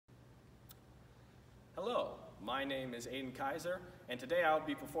Hello, my name is Aiden Kaiser, and today I'll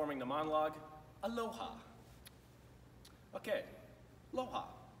be performing the monologue, Aloha. Okay, aloha.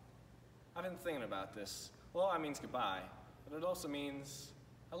 I've been thinking about this. Aloha means goodbye, but it also means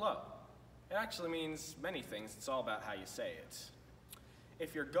hello. It actually means many things. It's all about how you say it.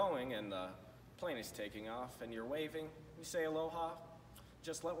 If you're going and the plane is taking off and you're waving, you say aloha,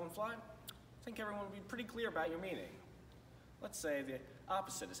 just let one fly. I think everyone will be pretty clear about your meaning. Let's say the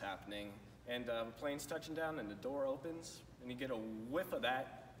opposite is happening and the plane's touching down and the door opens and you get a whiff of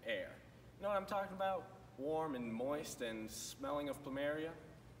that air. You know what I'm talking about? Warm and moist and smelling of plumeria.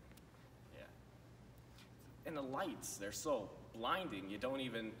 Yeah. And the lights, they're so blinding you don't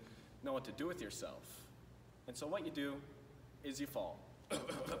even know what to do with yourself. And so what you do is you fall.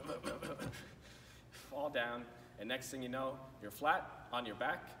 Fall down, and next thing you know, you're flat on your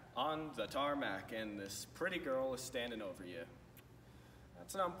back on the tarmac, and this pretty girl is standing over you.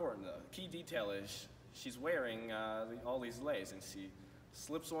 That's not important though. The key detail is she's wearing all these leis, and she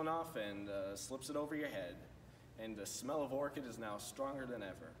slips one off and slips it over your head. And the smell of orchid is now stronger than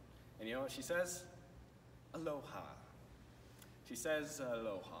ever. And you know what she says? Aloha. She says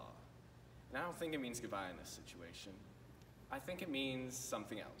aloha. And I don't think it means goodbye in this situation. I think it means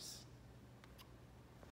something else.